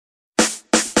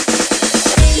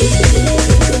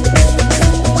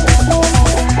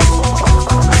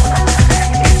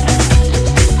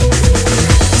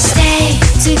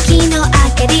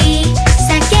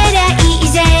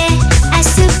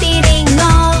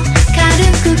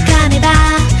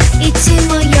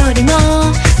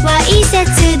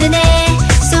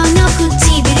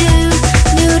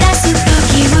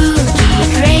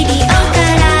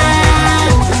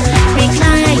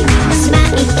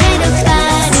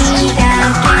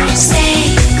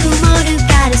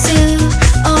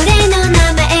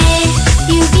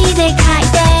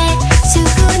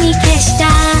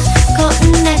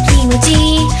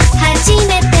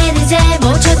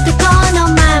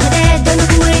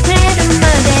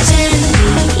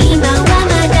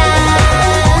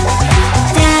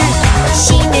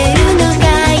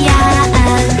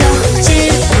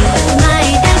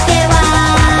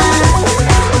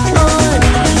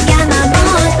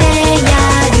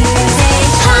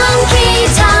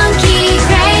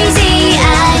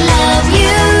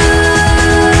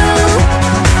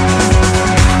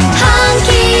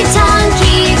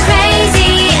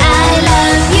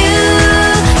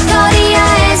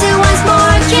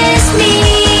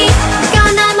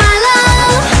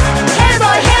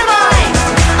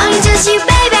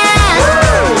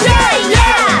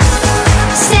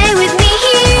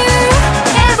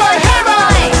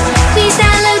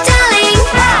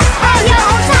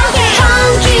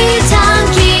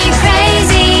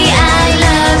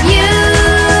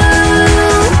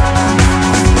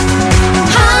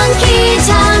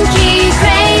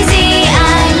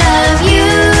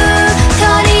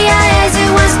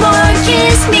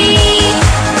kiss me.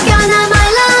 You're not my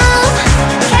love.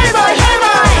 Hey boy,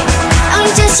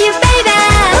 only just you, baby.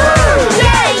 Ooh,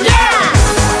 yeah,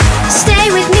 yeah. Stay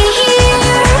with me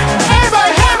here. Hey boy,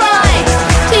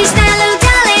 please stay low,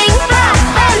 darling.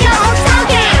 Oh, yo,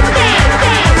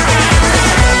 Tonky.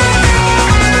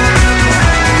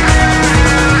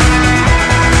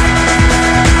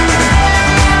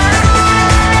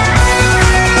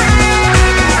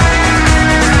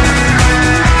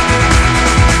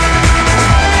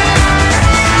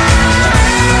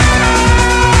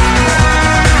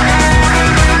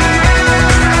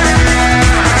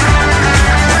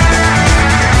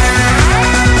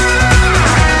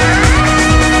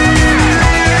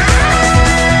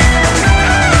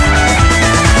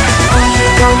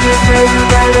 Honky, crazy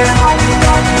baby, honky,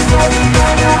 honky, crazy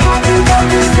baby, honky,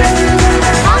 honky, crazy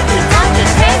baby, Honky, Tonky,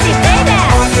 crazy baby.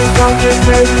 honky, honky,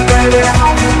 crazy baby,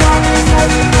 honky, honky,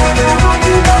 crazy baby,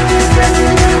 honky,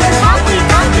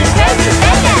 honky, crazy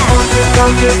baby, Honky,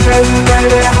 Tonky, crazy baby. honky, honky, crazy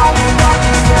baby, honky,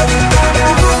 honky, crazy baby,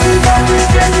 honky, honky,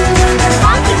 crazy baby,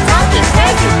 Honky, Tonky,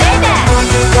 crazy baby.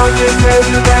 honky, honky,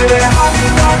 crazy baby, honky,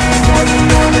 honky, crazy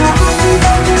baby, honky.